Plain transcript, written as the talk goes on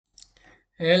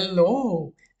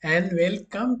Hello and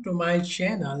welcome to my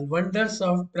channel Wonders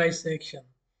of Price Action.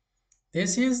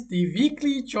 This is the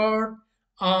weekly chart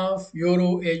of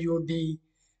Euro AUD.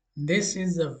 This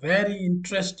is a very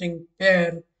interesting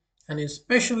pair and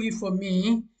especially for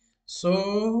me,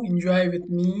 so enjoy with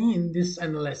me in this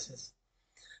analysis.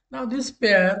 Now this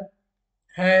pair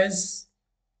has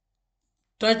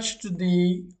touched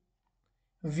the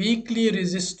weekly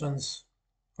resistance.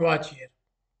 Watch here.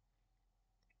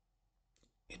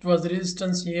 It was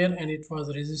resistance here and it was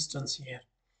resistance here.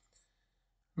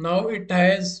 Now it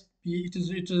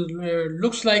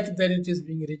looks like that it is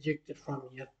being rejected from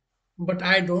here, but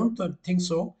I don't think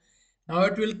so. Now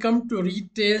it will come to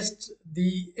retest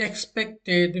the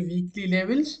expected weekly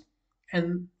levels,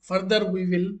 and further we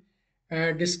will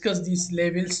discuss these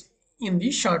levels in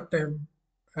the short term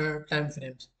time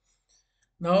frames.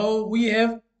 Now we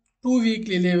have two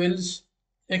weekly levels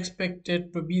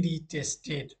expected to be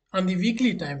retested on the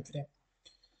weekly time frame.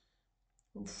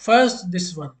 First,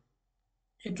 this one.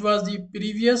 It was the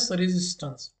previous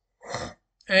resistance,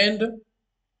 and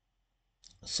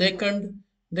second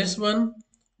this one,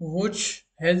 which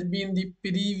has been the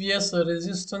previous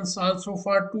resistance also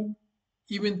for two,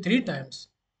 even three times,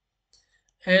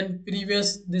 and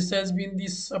previous this has been the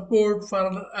support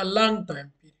for a long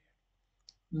time period.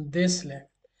 This level,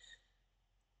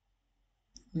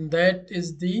 that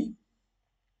is the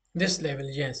this level,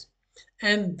 yes,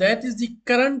 and that is the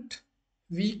current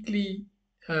weekly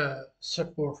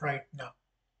support right now.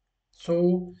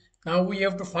 So now we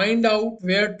have to find out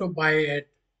where to buy at,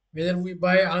 whether we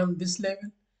buy on this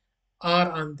level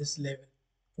or on this level.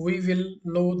 We will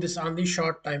know this on the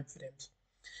short time frames.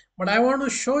 But I want to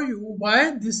show you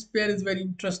why this pair is very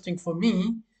interesting for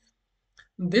me.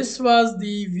 This was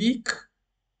the week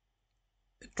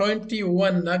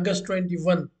 21, August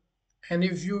 21. And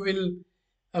if you will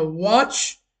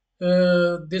watch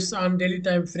this on daily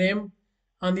time frame,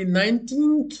 on the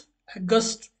 19th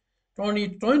August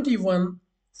 2021,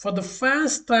 for the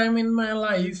first time in my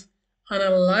life on a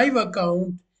live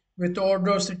account with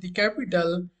Order City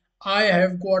Capital, I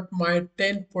have got my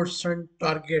 10%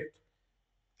 target,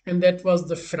 and that was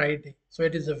the Friday. So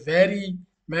it is a very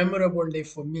memorable day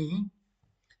for me,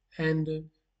 and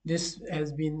this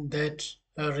has been that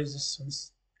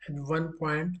resistance at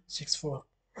 1.64.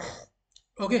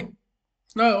 Okay,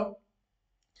 now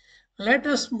let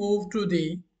us move to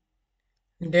the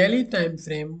daily time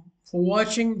frame for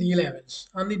watching the levels.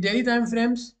 On the daily time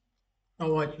frames,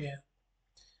 now watch here.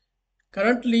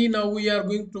 Currently, now we are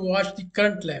going to watch the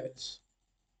current levels.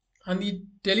 On the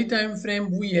daily time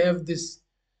frame, we have this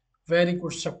very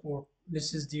good support.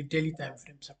 This is the daily time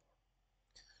frame support.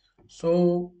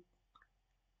 So,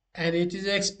 and it is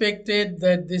expected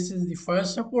that this is the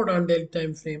first support on daily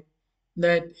time frame,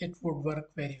 that it would work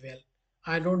very well.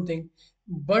 I don't think,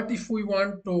 but if we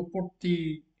want to put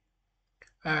the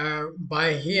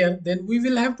buy here, then we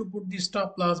will have to put the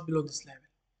stop loss below this level,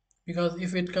 because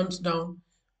if it comes down,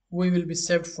 we will be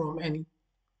saved from it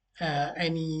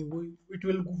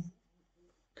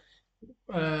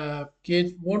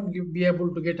will be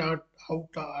able to get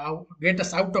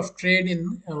us out of trade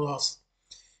in a loss,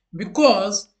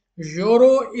 because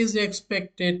euro is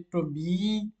expected to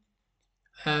be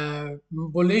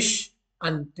bullish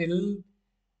until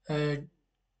uh,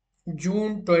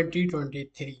 June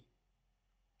 2023.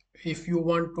 If you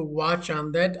want to watch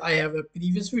on that, I have a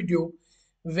previous video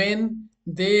when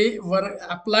they were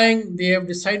applying, they have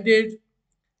decided,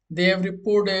 they have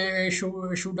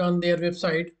issued on their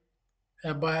website,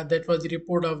 that was the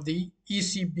report of the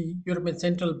ECB, European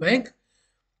Central Bank.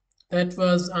 That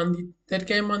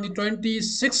came on the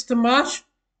 26th March,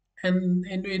 and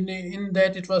in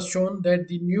that it was shown that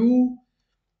the new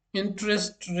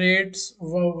interest rates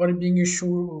were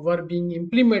being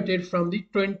implemented from the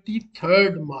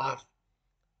 23rd March.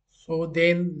 So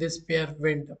then this pair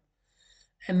went up,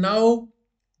 and now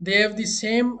they have the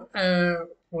same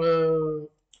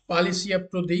policy up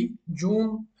to the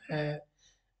June.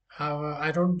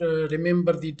 I don't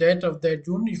remember the date of that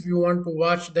June. If you want to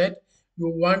watch that,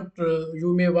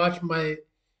 you may watch my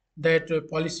that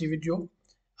policy video.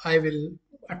 I will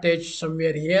attach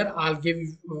somewhere here. I'll give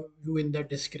you in the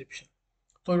description.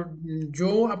 So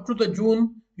Joe, up to the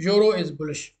June, euro is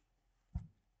bullish,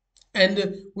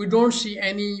 and we don't see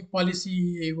any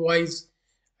policy wise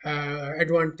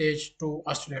advantage to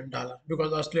Australian dollar,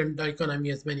 because Australian economy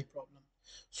has many problems.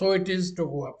 So it is to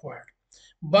go upward.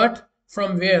 But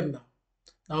from where now?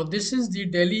 Now this is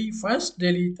the first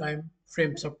daily time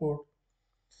frame support.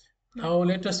 Now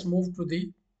let us move to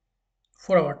the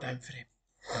 4-hour time frame.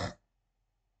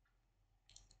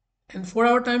 In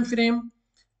 4-hour time frame,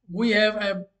 we have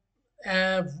a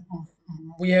uh,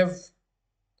 we have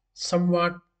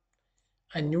somewhat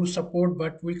a new support,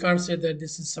 but we can't say that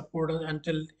this is support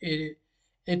until it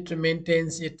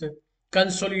maintains it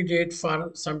consolidate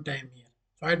for some time here.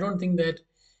 So I don't think that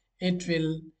it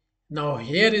will. Now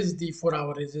here is the 4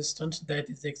 hour resistance, that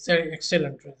is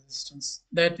excellent resistance.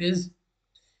 That is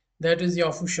the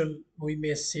official, we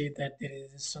may say that the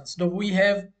resistance. Now we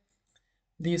have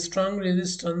the strong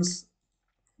resistance.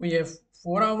 We have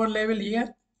 4 hour level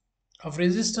here of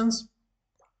resistance,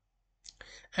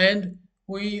 and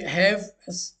we have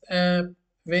a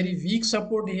very weak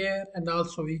support here and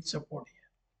also weak support here.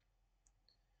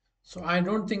 So I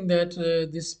don't think that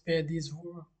these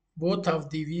both of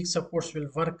the weak supports will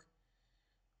work.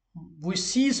 We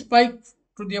see spike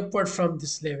to the upward from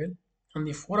this level on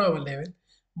the 4 hour level,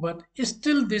 but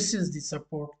still this is the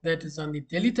support that is on the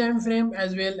daily time frame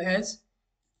as well as,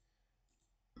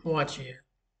 watch here,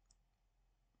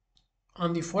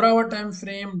 on the 4 hour time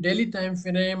frame, daily time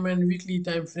frame, and weekly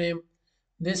time frame.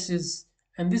 This is,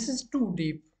 and this is too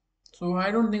deep. So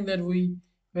I don't think that we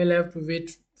will have to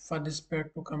wait for this pair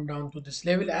to come down to this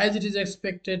level as it is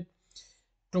expected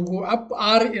to go up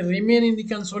or remain in the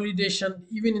consolidation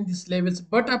even in these levels.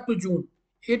 But up to June,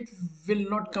 it will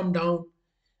not come down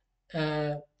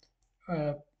uh,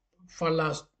 uh, for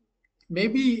last.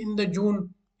 Maybe in the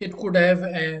June it could have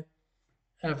a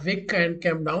wick and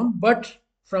came down, but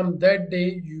from that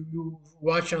day you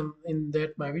watch on in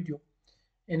that my video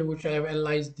in which I have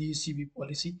analyzed the CB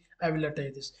policy. I will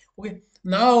attach this. Okay,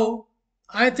 now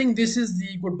I think this is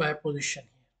the goodbye position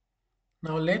here.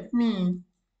 Now let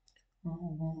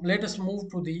us move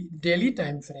to the daily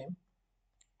time frame,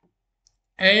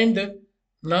 and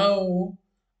now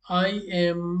I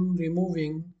am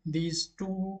removing these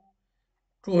two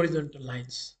horizontal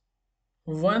lines.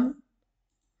 One,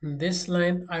 this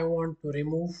line I want to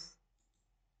remove,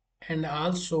 and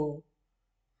also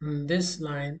this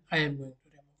line I am going to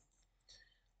remove.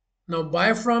 Now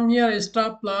buy from here,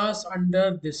 stop loss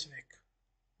under this wick.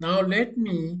 Now let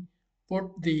me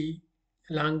put the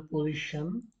long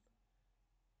position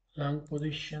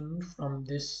from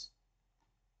this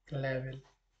level.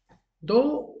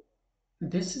 Though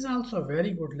this is also a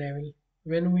very good level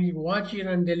when we watch it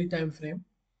on daily time frame.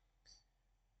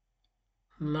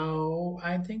 Now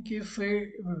I think if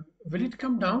will it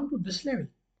come down to this level?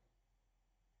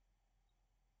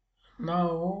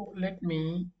 Now let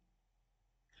me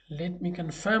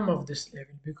confirm of this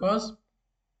level, because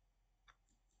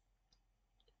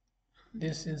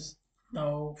this is,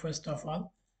 now first of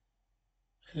all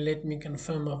let me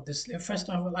confirm of this level. First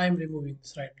of all, I am removing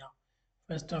this right now.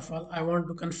 First of all, I want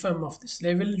to confirm of this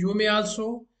level. You may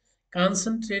also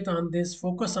concentrate on this,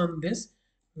 focus on this,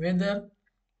 whether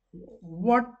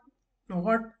what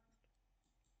what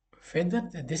whether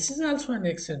this is also an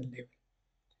excellent level.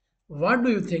 What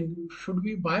do you think? Should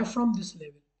we buy from this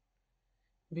level?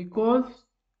 Because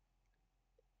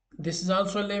this is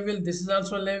also a level, this is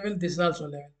also a level, this is also a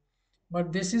level.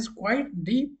 But this is quite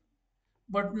deep.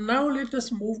 But now let us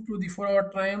move to the 4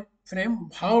 hour time frame.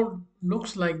 How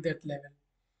looks like that level?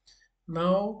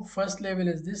 Now first level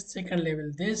is this, second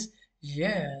level this.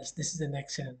 Yes, this is an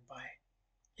excellent buy.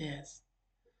 Yes,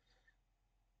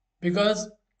 because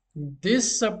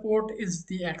this support is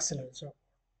the excellent support.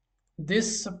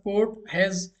 This support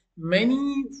has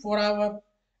many 4 hour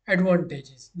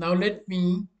advantages. Now let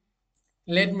me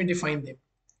define them.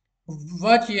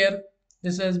 Watch here.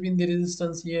 This has been the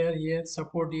resistance here, here,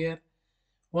 support here.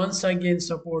 Once again,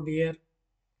 support here.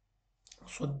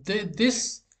 So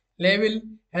this level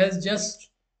has just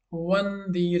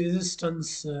won the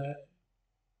resistance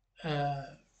uh,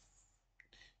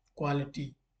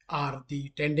 quality or the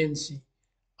tendency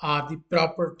or the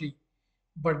property.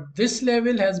 But this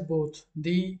level has both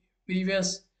the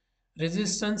previous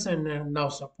resistance and now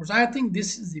support. So I think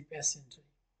this is the best entry.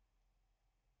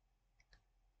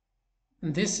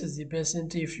 This is the best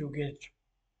entry if you get.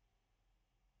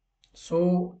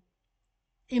 So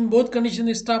in both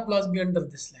conditions, stop loss be under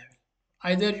this level.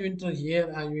 Either you enter here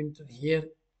or you enter here,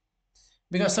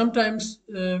 because sometimes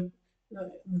the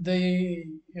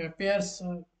pairs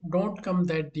don't come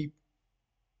that deep.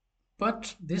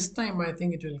 But this time I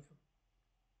think it will come.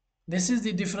 This is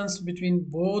the difference between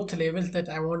both levels that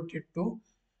I wanted to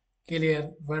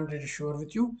wanted to share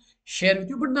with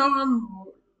you. But now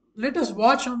let us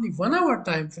watch on the 1 hour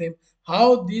time frame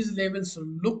how these levels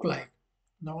look like.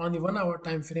 Now on the 1 hour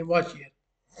time frame, watch here.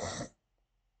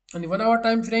 On the 1 hour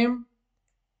time frame,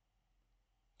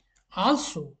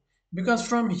 also, because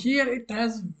from here it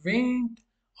has went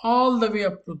all the way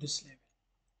up to this level.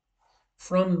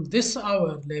 From this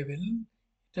hour level,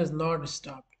 it has not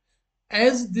stopped.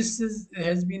 As this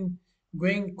has been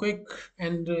going quick,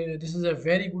 and this is a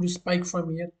very good spike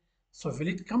from here. So will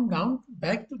it come down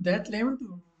back to that level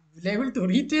to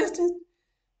retest it?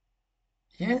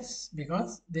 Yes,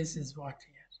 because this is what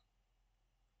here.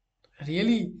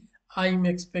 Really, I'm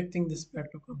expecting this pair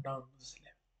to come down to this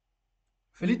level.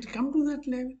 Will it come to that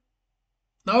level?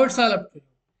 Now it's all up to you,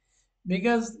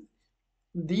 because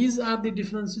these are the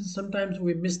differences. Sometimes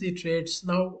we miss the trades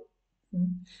now,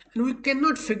 and we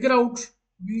cannot figure out,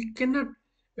 we cannot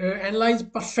analyze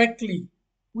perfectly.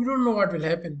 We don't know what will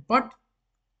happen, but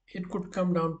it could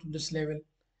come down to this level.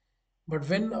 But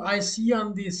when I see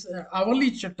on this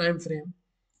hourly time frame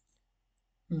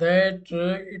that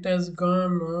it has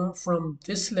gone from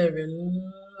this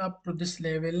level up to this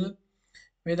level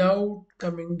without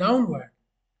coming downward.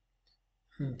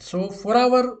 So 4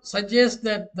 hour suggests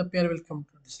that the pair will come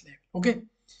to this level. Okay.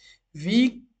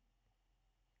 Week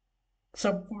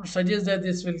support suggests that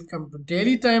this will come to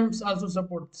daily times also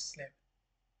support this level.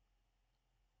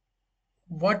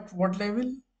 What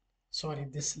level? Sorry,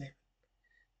 this level.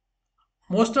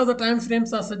 Most of the time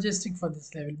frames are suggesting for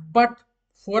this level, but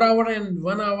 4 hour and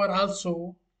 1 hour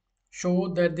also show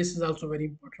that this is also very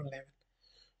important level.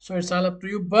 So it's all up to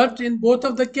you. But in both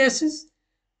of the cases,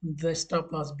 the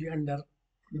stop loss be under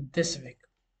this wick.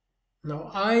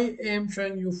 Now I am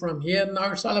showing you from here.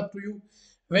 Now it's all up to you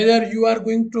whether you are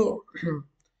going to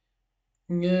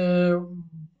uh,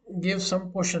 give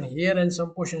some portion here and some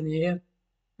portion here.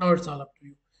 Now it's all up to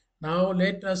you. Now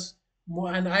let us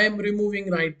move, and I am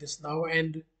removing right this now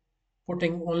and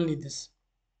putting only this.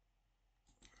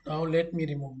 Now let me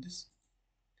remove this.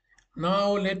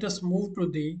 Now let us move to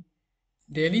the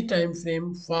daily time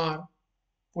frame for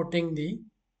putting the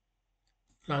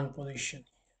long position.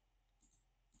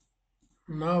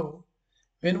 Now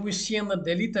when we see on the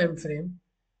daily time frame,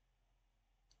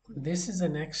 this is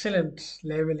an excellent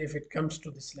level if it comes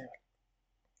to this level.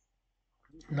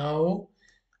 Now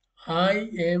I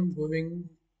am going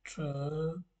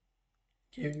to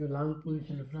give you long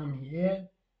position from here,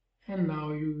 and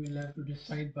now you will have to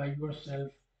decide by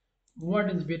yourself what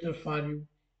is better for you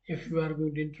if you are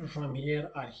going to enter from here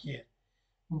or here.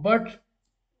 But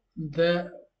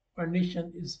the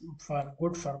condition is for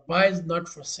good for buys, not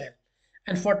for sell.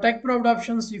 And for take profit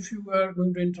options, if you are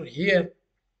going to enter here,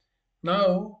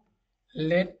 now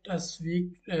let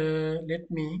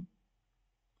me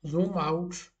zoom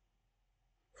out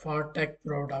for take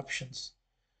profit options.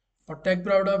 For take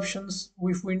profit options,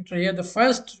 if we enter here, the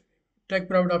first take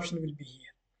profit option will be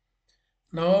here.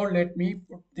 Now let me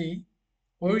put the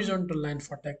horizontal line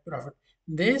for take profit.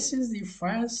 This is the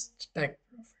first take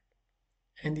profit,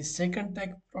 and the second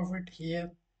take profit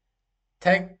here,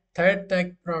 third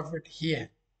take profit here.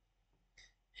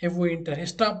 If we enter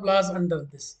stop loss under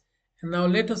this, and now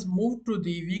let us move to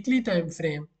the weekly time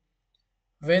frame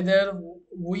whether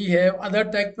we have other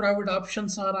take profit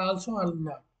options are also or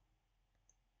not.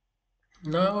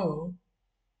 Now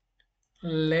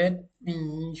let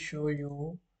me show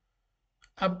you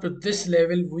up to this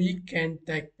level we can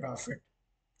take profit.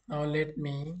 Now let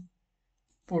me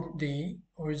put the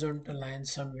horizontal line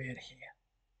somewhere here.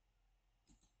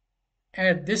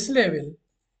 At this level,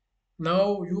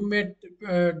 now you may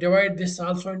divide this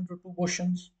also into two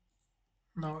portions.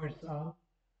 Now it's all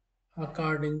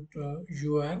according to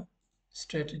your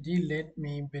strategy. Let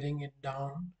me bring it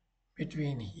down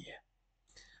between here.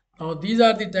 Now these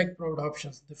are the take profit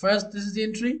options. The first, this is the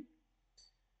entry.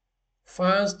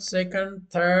 First, second,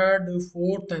 third,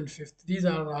 fourth, and fifth. These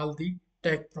are all the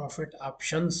take profit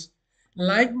options.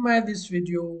 Like my this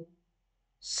video,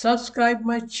 subscribe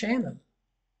my channel.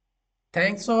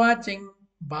 Thanks for watching.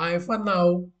 Bye for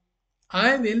now.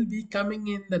 I will be coming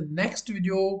in the next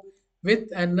video with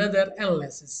another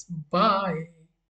analysis. Bye.